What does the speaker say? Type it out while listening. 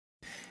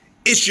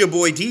It's your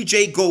boy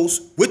DJ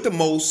Ghost with the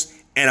most,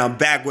 and I'm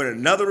back with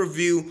another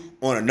review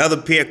on another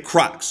pair of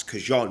Crocs,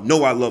 because y'all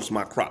know I loves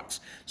my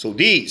Crocs. So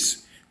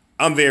these,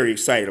 I'm very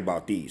excited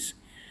about these.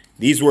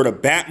 These were the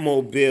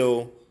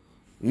Batmobile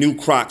new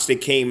Crocs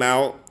that came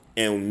out,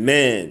 and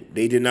man,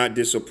 they did not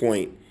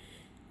disappoint.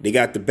 They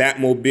got the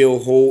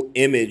Batmobile whole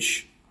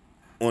image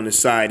on the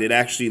side. It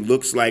actually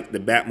looks like the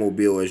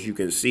Batmobile, as you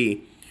can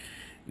see.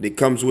 It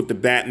comes with the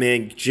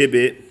Batman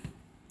gibbet.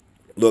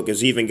 Look,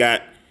 it's even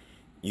got,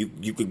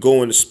 you could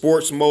go into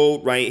sports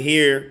mode right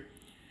here.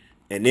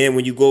 And then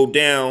when you go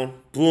down,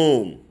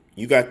 boom,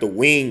 you got the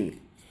wing.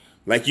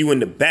 Like you in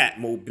the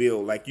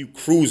Batmobile, like you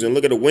cruising.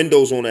 Look at the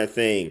windows on that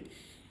thing.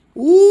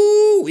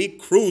 Woo, he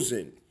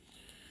cruising.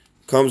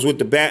 Comes with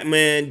the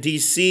Batman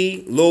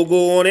DC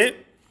logo on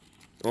it.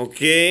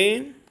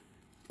 Okay.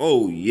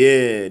 Oh,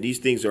 yeah, these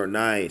things are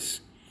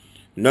nice.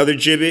 Another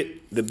gibbet,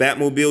 the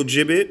Batmobile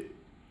gibbet.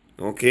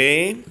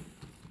 Okay.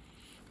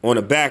 On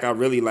the back, I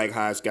really like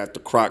how it's got the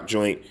Croc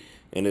joint.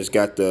 And it's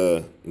got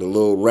the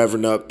little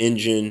revving up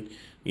engine.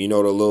 You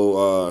know, the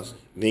little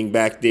thing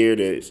back there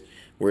that's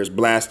where it's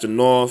blasting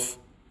off.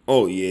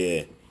 Oh,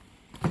 yeah.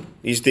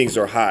 These things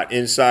are hot.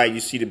 Inside, you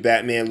see the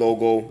Batman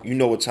logo. You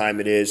know what time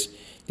it is.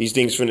 These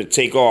things finna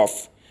take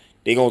off.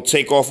 They gonna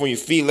take off on your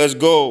feet. Let's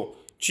go.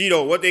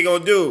 Cheeto, what they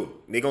gonna do?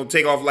 They gonna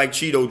take off like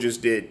Cheeto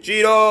just did.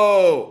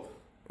 Cheeto!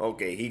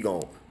 Okay, he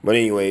gone. But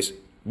anyways,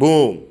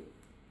 boom.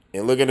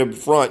 And look at the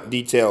front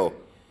detail.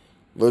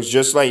 Looks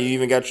just like you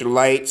even got your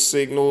light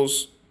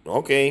signals.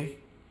 Okay.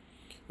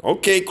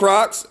 Okay,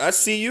 Crocs, I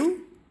see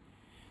you.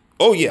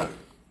 Oh, yeah.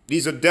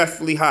 These are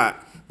definitely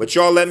hot. But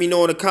y'all let me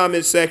know in the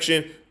comment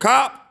section,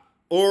 cop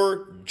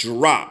or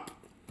drop.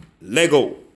 Lego.